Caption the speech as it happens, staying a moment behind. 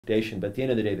But at the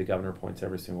end of the day, the governor appoints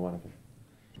every single one of them.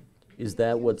 Is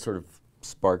that what sort of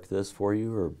sparked this for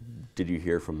you, or did you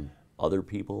hear from other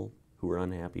people who were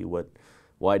unhappy?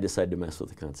 Why decide to mess with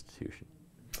the Constitution?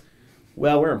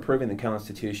 Well, we're improving the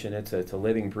Constitution. It's a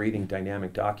living, breathing,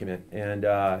 dynamic document. And,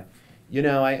 I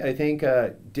think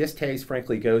distaste,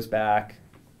 frankly, goes back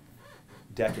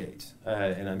decades.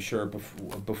 And I'm sure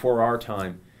before our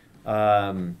time.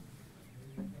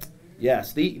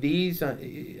 Yes, these,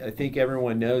 I think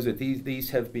everyone knows that these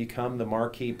have become the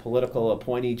marquee political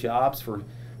appointee jobs for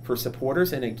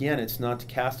supporters. And again, it's not to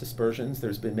cast aspersions.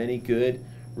 There's been many good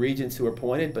regents who are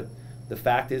appointed, but the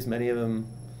fact is many of them,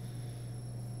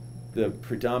 the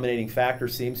predominating factor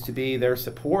seems to be their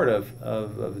support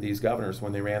of these governors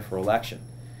when they ran for election.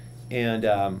 And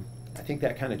I think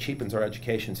that kind of cheapens our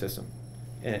education system.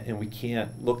 And we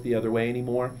can't look the other way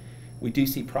anymore. We do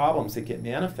see problems that get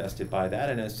manifested by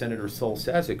that, and as Senator Soul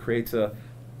says, it creates a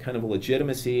kind of a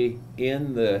legitimacy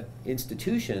in the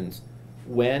institutions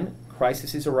when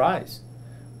crises arise.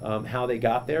 How they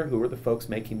got there, who are the folks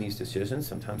making these decisions?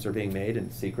 Sometimes they're being made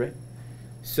in secret.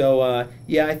 So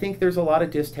yeah, I think there's a lot of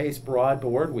distaste broad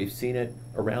board. We've seen it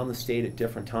around the state at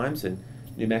different times. In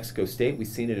New Mexico State, we've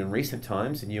seen it in recent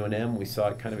times. In UNM, we saw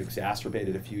it kind of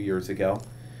exacerbated a few years ago.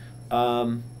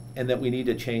 And that we need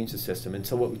to change the system. And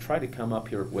so what we try to come up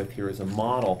with here is a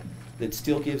model that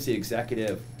still gives the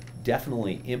executive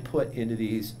definitely input into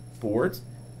these boards,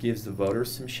 gives the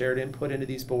voters some shared input into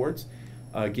these boards,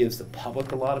 gives the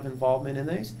public a lot of involvement in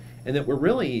these, and that we're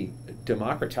really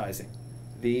democratizing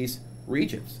these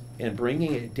regions and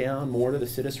bringing it down more to the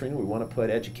citizenry. We want to put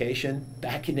education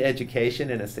back into education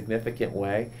in a significant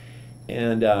way,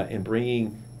 and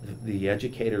bringing the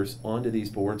educators onto these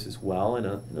boards as well in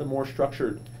a more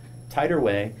structured, tighter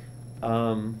way.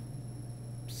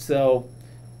 So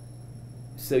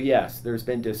yes, there's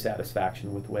been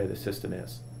dissatisfaction with the way the system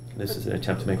is. And this is an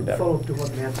attempt to make it better. Follow up to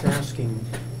what Matt's asking,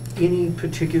 any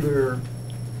particular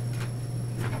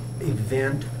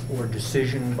event or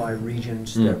decision by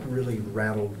regents that really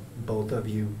rattled both of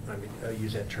you? I mean, I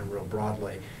use that term real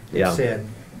broadly. That said,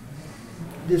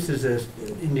 this is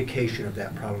an indication of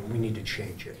that problem. We need to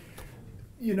change it.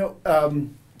 You know,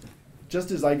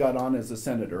 just as I got on as a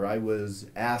senator, I was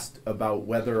asked about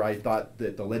whether I thought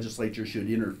that the legislature should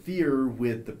interfere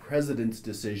with the president's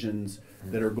decisions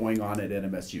that are going on at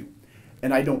NMSU.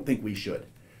 And I don't think we should.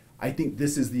 I think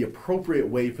this is the appropriate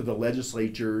way for the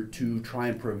legislature to try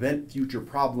and prevent future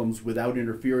problems without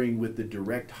interfering with the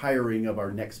direct hiring of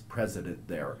our next president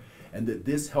there. And that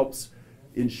this helps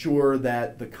ensure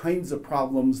that the kinds of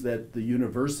problems that the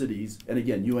universities, and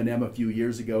again, UNM a few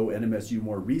years ago, NMSU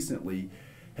more recently,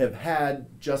 have had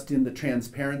just in the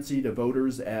transparency to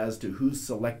voters as to who's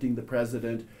selecting the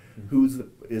president,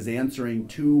 is answering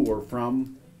to or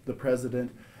from the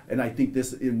president. And I think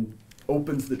this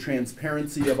opens the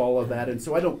transparency of all of that. And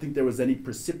so I don't think there was any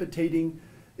precipitating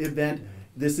event.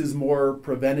 This is more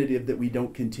preventative, that we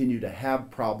don't continue to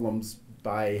have problems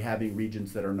by having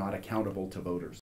regents that are not accountable to voters.